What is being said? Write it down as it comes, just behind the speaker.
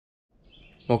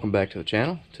Welcome back to the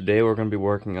channel. Today we're going to be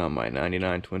working on my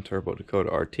 99 twin turbo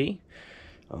Dakota RT.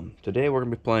 Today we're going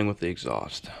to be playing with the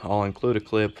exhaust. I'll include a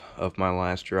clip of my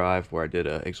last drive where I did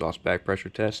an exhaust back pressure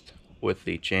test with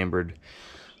the chambered,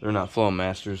 they're not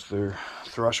Flowmasters, they're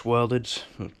thrush welded,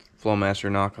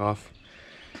 Flowmaster knockoff.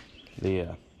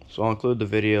 So I'll include the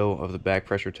video of the back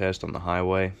pressure test on the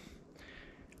highway.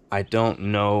 I don't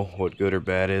know what good or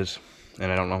bad is, and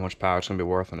I don't know how much power it's going to be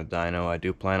worth on a dyno. I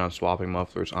do plan on swapping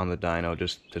mufflers on the dyno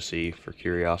just to see, for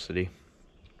curiosity.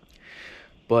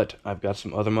 But I've got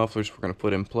some other mufflers we're going to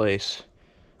put in place,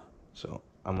 so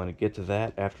I'm going to get to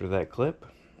that after that clip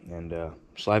and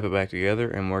slap it back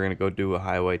together, and we're going to go do a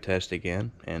highway test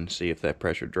again and see if that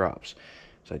pressure drops.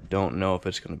 So I don't know if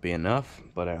it's going to be enough,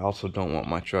 but I also don't want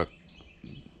my truck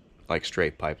like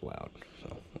straight pipe loud.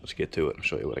 So let's get to it and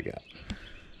show you what I got.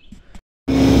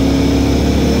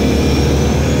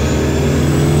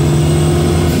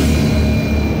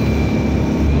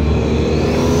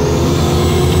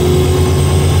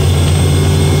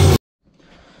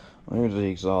 Here's the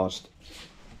exhaust.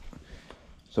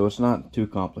 So it's not too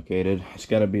complicated. It's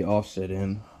got to be offset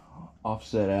in,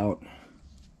 offset out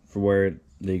for where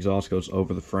the exhaust goes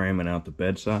over the frame and out the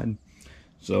bedside.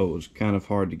 So it was kind of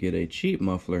hard to get a cheap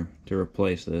muffler to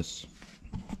replace this.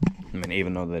 I mean,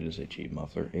 even though that is a cheap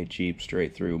muffler, a cheap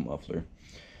straight through muffler.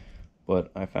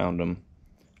 But I found them.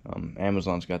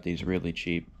 Amazon's got these really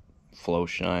cheap Flow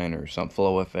Shine or some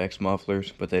Flow FX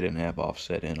mufflers, but they didn't have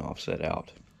offset in, offset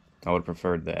out. I would have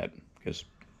preferred that, because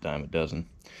dime a dozen.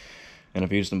 And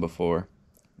I've used them before.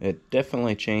 It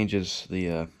definitely changes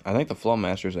the, I think the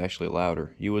Flowmaster is actually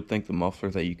louder. You would think the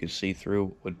muffler that you could see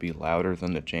through would be louder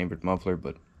than the chambered muffler,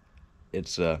 but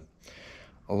it's a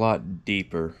lot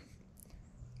deeper,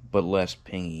 but less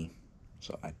pingy.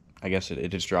 So I guess it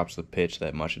just drops the pitch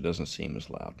that much. It doesn't seem as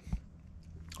loud.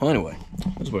 Well, anyway,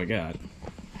 that's what I got.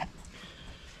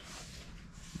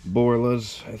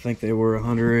 Borlas, I think they were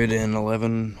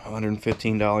 $111,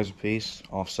 $115 a piece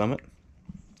off Summit.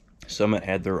 Summit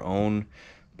had their own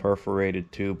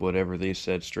perforated tube, whatever these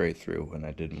said, straight through, and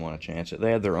I didn't want to chance it.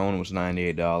 They had their own, was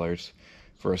 $98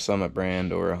 for a Summit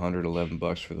brand, or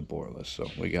 $111 for the Borlas, so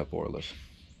we got Borlas.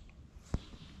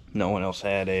 No one else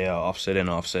had a offset in,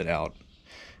 offset out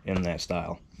in that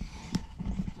style.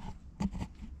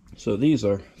 So these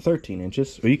are 13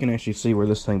 inches. Well, you can actually see where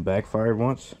this thing backfired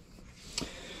once.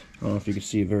 I don't know if you can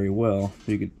see it very well.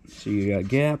 You can see you got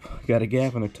a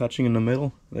gap, and they're touching in the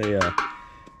middle. They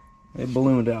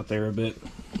ballooned out there a bit.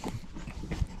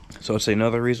 So it's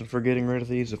another reason for getting rid of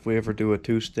these. If we ever do a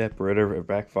two-step or whatever, it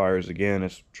backfires again,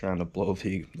 it's trying to blow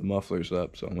the mufflers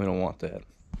up, so we don't want that.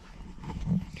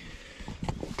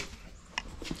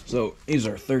 So these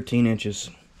are 13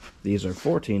 inches. These are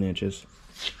 14 inches.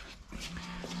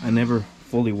 I never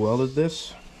fully welded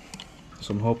this,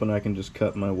 so I'm hoping I can just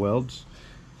cut my welds.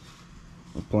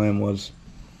 My plan was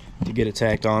to get it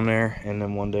tacked on there and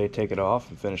then one day take it off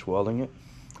and finish welding it,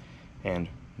 and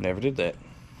never did that.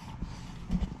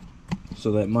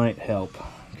 So that might help,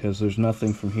 because there's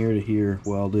nothing from here to here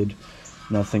welded,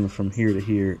 nothing from here to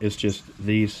here. It's just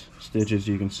these stitches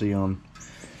you can see on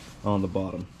the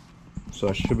bottom. So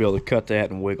I should be able to cut that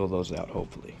and wiggle those out,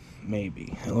 hopefully.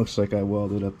 Maybe. It looks like I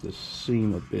welded up this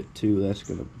seam a bit too. That's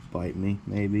gonna bite me,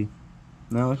 maybe.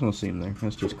 No, there's no seam there.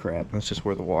 That's just crap. That's just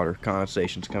where the water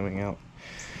condensation's coming out.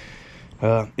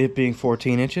 It being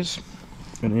 14 inches,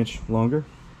 an inch longer,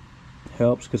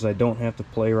 helps because I don't have to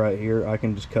play right here. I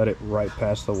can just cut it right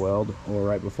past the weld or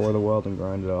right before the weld and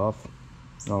grind it off.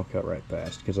 I'll cut right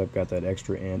past because I've got that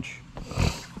extra inch.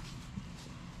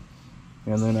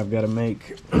 And then I've got to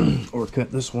make or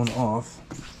cut this one off.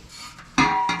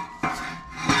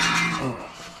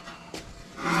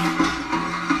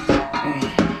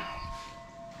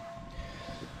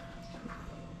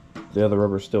 The other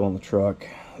rubber's still on the truck.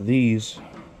 These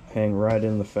hang right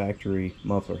in the factory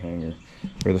muffler hanger,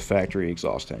 or the factory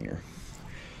exhaust hanger.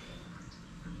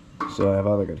 So I've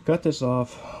either got to cut this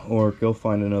off or go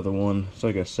find another one. It's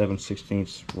like a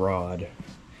 7/16 rod.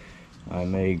 I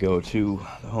may go to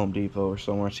the Home Depot or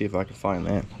somewhere and see if I can find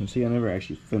that. And see, I never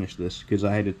actually finished this because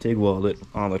I had to TIG weld it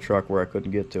on the truck where I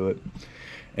couldn't get to it.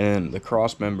 And the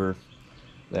cross member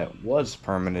that was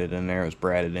permanent in there, was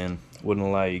bradded in, wouldn't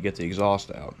allow you to get the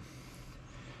exhaust out.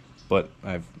 But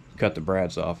I've cut the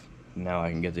brads off. Now I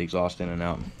can get the exhaust in and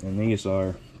out. And these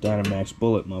are Dynamax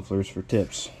bullet mufflers for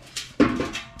tips.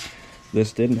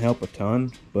 This didn't help a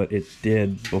ton, but it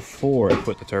did before I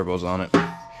put the turbos on it.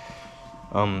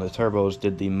 The turbos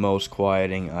did the most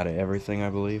quieting out of everything, I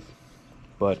believe.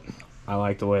 But I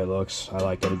like the way it looks. I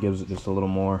like that it gives it just a little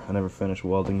more. I never finished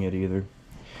welding it either.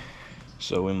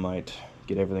 So we might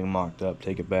get everything mocked up,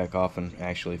 take it back off, and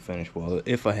actually finish weld it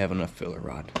if I have enough filler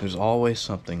rod. There's always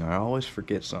something. I always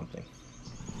forget something.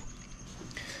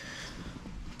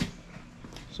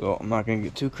 So I'm not going to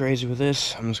get too crazy with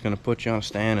this. I'm just going to put you on a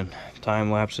stand and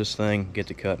time-lapse this thing, get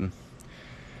to cutting,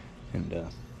 and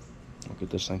I'll get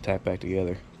this thing tacked back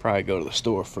together. Probably go to the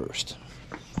store first.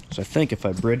 So I think if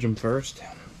I bridge them first,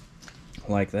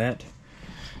 like that,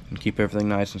 and keep everything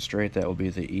nice and straight, that will be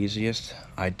the easiest.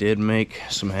 I did make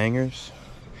some hangers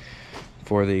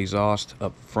for the exhaust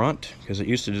up front, because it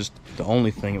used to just, the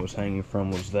only thing it was hanging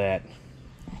from was that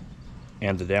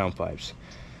and the downpipes.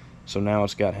 So now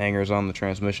it's got hangers on the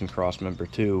transmission cross member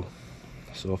too.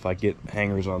 So if I get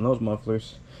hangers on those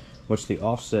mufflers, which the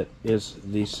offset is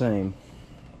the same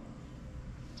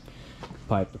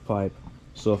pipe to pipe,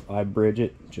 so if I bridge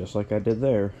it just like I did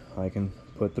there, I can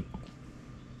put the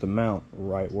mount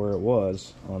right where it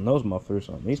was on those mufflers,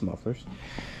 on these mufflers,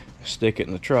 stick it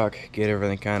in the truck, get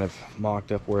everything kind of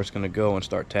mocked up where it's going to go, and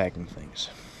start tacking things.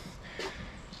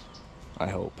 I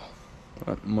hope.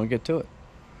 But I'm going to get to it.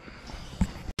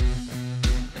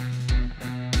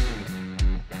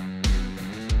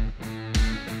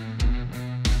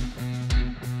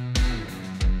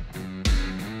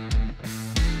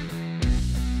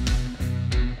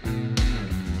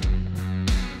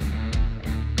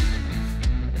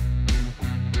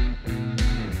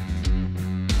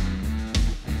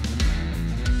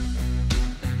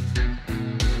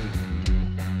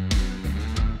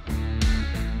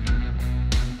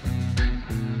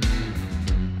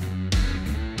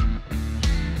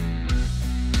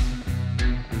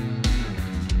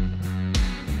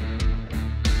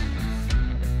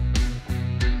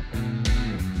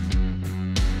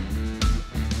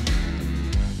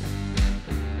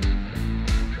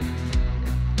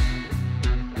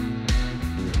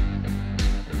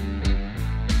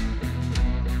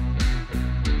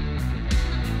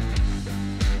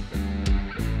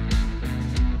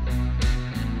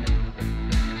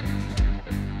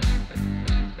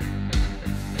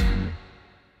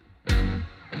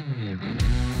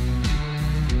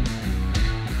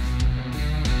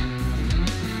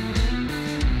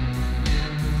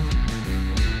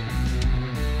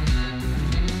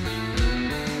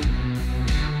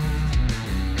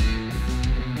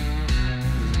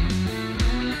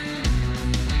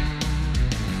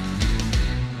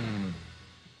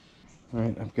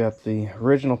 Alright, I've got the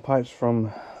original pipes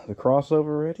from the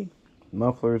crossover ready.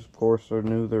 Mufflers, of course, are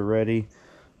new, they're ready.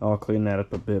 I'll clean that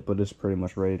up a bit, but it's pretty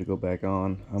much ready to go back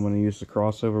on. I'm going to use the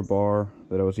crossover bar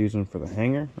that I was using for the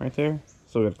hanger right there.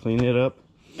 So I've got to clean it up.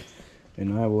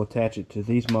 And I will attach it to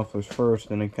these mufflers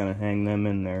first and then kind of hang them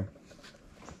in there.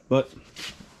 But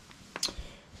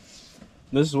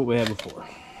this is what we had before.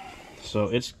 So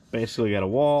it's basically got a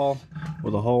wall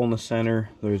with a hole in the center.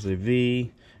 There's a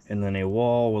V, and then a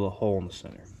wall with a hole in the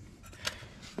center.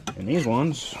 And these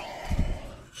ones,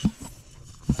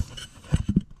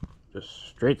 just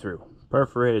straight through,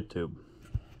 perforated tube.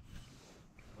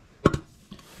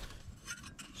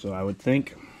 So I would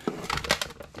think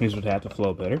these would have to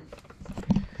flow better,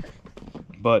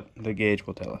 but the gauge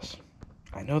will tell us.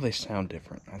 I know they sound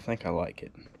different. I think I like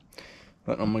it.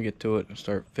 But I'm gonna get to it and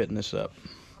start fitting this up.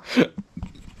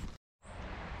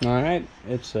 Alright,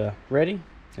 it's ready.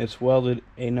 It's welded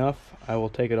enough. I will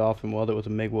take it off and weld it with a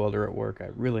MIG welder at work.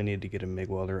 I really need to get a MIG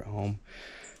welder at home.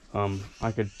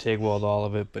 I could TIG weld all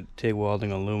of it, but TIG welding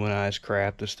aluminized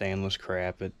crap to stainless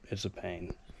crap, it's a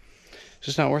pain. It's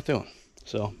just not worth doing.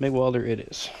 So MIG welder it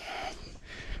is.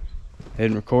 I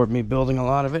didn't record me building a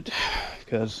lot of it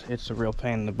because it's a real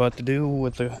pain in the butt to do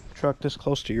with the truck this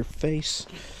close to your face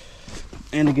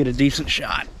and to get a decent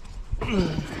shot.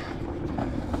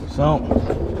 So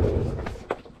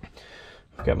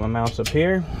got my mounts up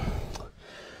here.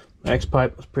 Next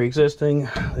pipe was pre-existing.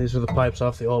 These are the pipes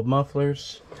off the old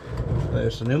mufflers.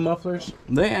 There's the new mufflers.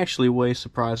 They actually weigh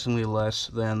surprisingly less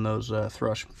than those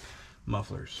Thrush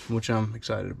mufflers, which I'm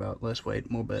excited about. Less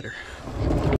weight, more better.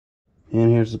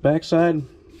 And here's the backside.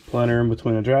 Planter in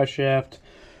between a drive shaft.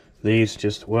 These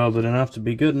just welded enough to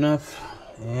be good enough.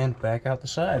 And back out the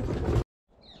side.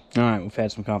 Alright, we've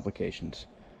had some complications.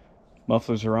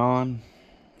 Mufflers are on.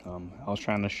 I was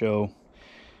trying to show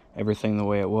everything the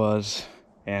way it was,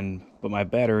 but my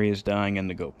battery is dying in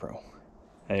the GoPro.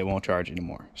 It won't charge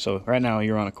anymore. So right now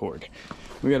you're on a cord.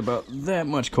 We got about that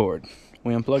much cord.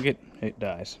 We unplug it, it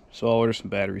dies. So I'll order some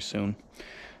batteries soon.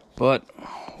 But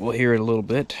we'll hear it a little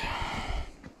bit.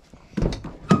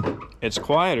 It's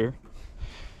quieter,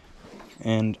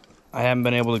 and I haven't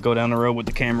been able to go down the road with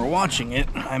the camera watching it.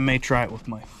 I may try it with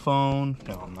my phone.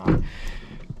 No, I'm not.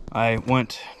 I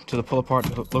went to the pull apart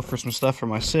to look for some stuff for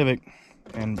my Civic,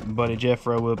 And buddy Jeff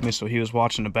rode with me, so he was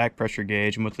watching the back pressure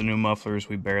gauge, and with the new mufflers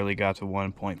we barely got to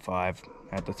 1.5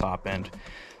 at the top end.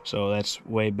 So that's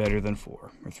way better than 4,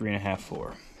 or 3.5,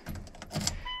 4.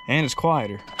 And it's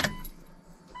quieter.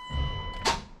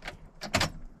 I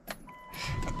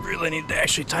really need to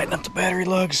actually tighten up the battery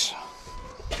lugs.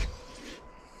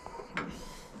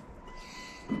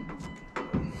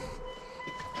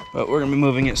 But we're gonna be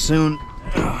moving it soon.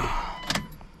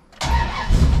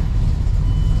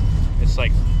 It's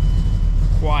like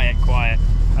quiet. I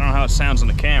don't know how it sounds on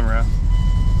the camera.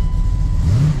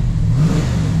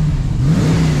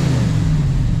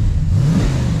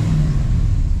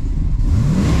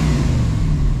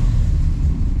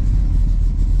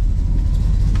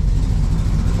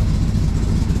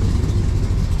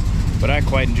 But I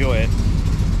quite enjoy it.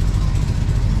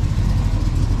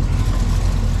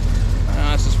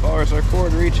 That's as far as our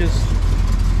cord reaches.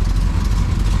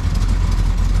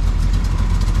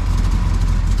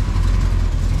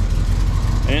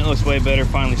 And it looks way better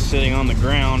finally sitting on the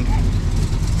ground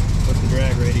with the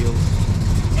drag radials.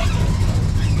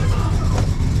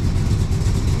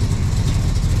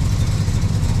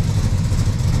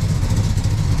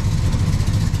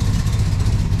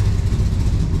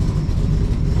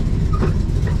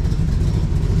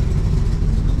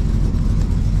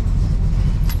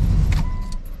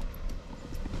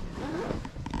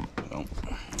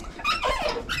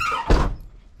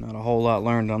 Not a whole lot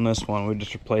learned on this one. We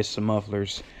just replaced some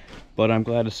mufflers, but I'm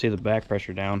glad to see the back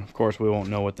pressure down. Of course, we won't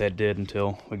know what that did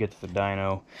until we get to the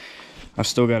dyno. I've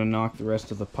still got to knock the rest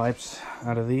of the pipes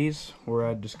out of these where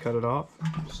I just cut it off,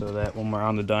 so that when we're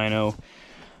on the dyno,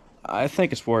 I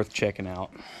think it's worth checking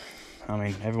out. I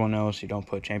mean, everyone knows you don't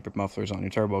put chambered mufflers on your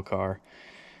turbo car,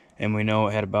 and we know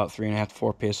it had about 3.5 to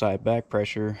 4 psi back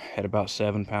pressure, had about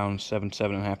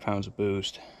 7.5 pounds of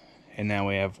boost. And now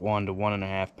we have 1 to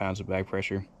 1.5 pounds of back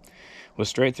pressure with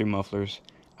straight through mufflers.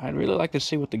 I'd really like to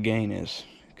see what the gain is,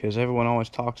 because everyone always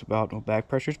talks about, well, back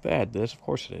pressure's bad. This, of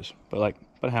course it is, but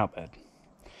how bad?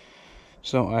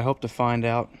 So I hope to find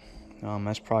out.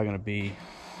 That's probably going to be,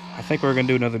 I think we're going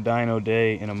to do another dyno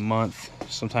day in a month,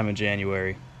 sometime in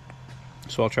January.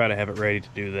 So I'll try to have it ready to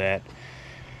do that.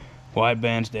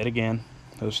 Wideband's dead again.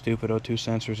 Those stupid O2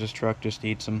 sensors, this truck just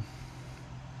eats them.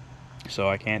 So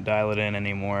I can't dial it in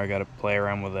anymore. I got to play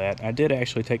around with that. I did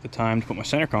actually take the time to put my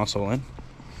center console in,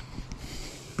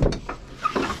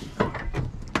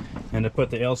 and to put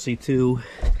the LC2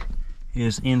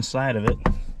 is inside of it.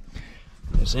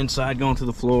 It's inside going through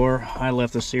the floor. I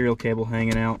left the serial cable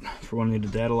hanging out for when I need the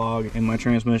data log, and my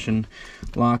transmission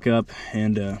lockup,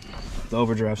 and the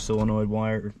overdrive solenoid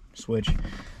wire switch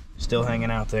still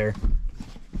hanging out there.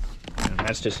 And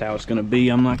that's just how it's going to be.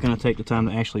 I'm not going to take the time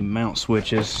to actually mount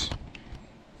switches.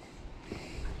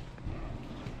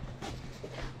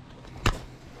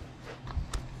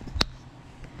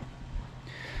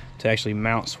 To actually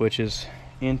mount switches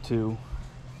into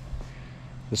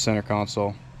the center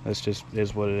console. This just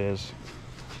is what it is.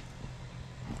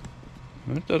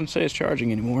 It doesn't say it's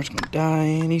charging anymore. It's going to die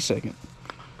any second.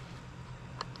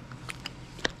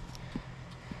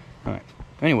 Alright,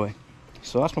 anyway,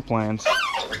 so that's my plans.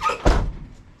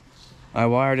 I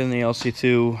wired in the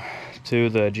LC2 to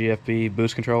the GFB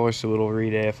boost controller so it'll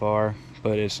read AFR,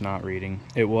 but it's not reading.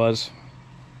 It was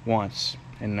once,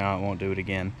 and now it won't do it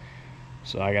again.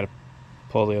 So I got to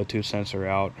pull the O2 sensor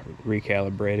out,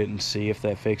 recalibrate it, and see if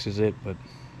that fixes it. But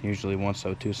usually once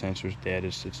the O2 sensor's dead,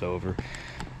 it's over.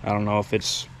 I don't know if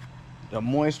it's a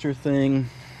moisture thing,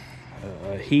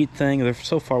 a heat thing. They're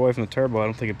so far away from the turbo, I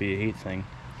don't think it'd be a heat thing.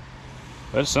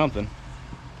 But it's something.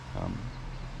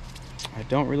 I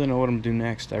don't really know what I'm going to do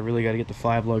next. I really got to get the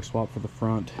 5-lug swap for the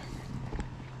front.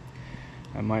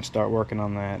 I might start working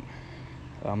on that.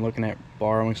 I'm looking at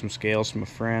borrowing some scales from a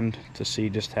friend to see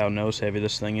just how nose heavy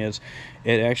this thing is.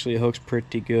 It actually hooks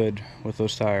pretty good with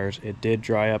those tires. It did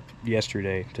dry up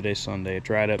yesterday. Today's Sunday. It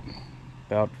dried up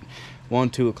about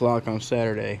 1, 2 o'clock on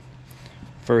Saturday.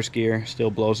 First gear still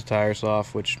blows the tires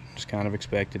off, which is kind of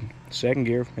expected. Second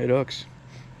gear, it hooks.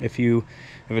 If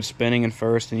it's spinning in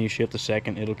first and you shift the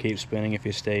second, it'll keep spinning if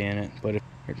you stay in it. But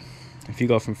if you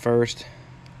go from first,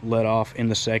 let off in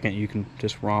the second, you can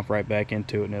just romp right back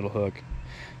into it and it'll hook.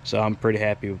 So I'm pretty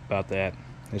happy about that.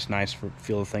 It's nice to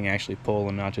feel the thing actually pull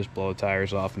and not just blow the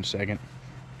tires off in second.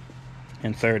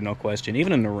 And third, no question,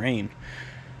 even in the rain.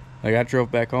 Like, I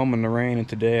drove back home in the rain, and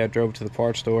today I drove to the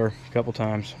parts store a couple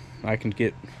times. I can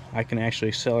actually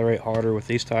accelerate harder with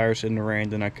these tires in the rain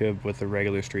than I could with the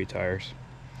regular street tires.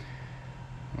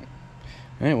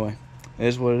 Anyway, it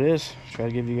is what it is. Try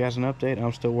to give you guys an update.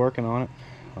 I'm still working on it.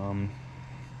 I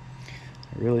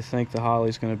really think the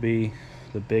Holly's going to be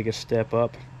the biggest step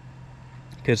up,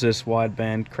 is this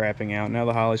wideband crapping out. Now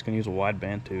the Holley's going to use a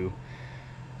wideband too.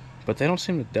 But they don't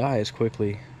seem to die as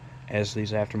quickly as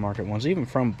these aftermarket ones, even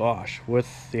from Bosch.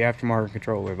 With the aftermarket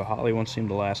controller, the Holley ones seem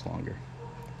to last longer.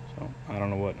 So I don't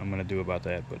know what I'm going to do about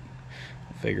that, but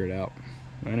I'll figure it out.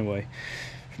 Anyway,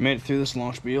 if you made it through this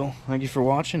long spiel, thank you for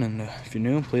watching, and if you're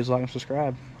new, please like and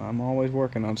subscribe. I'm always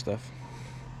working on stuff.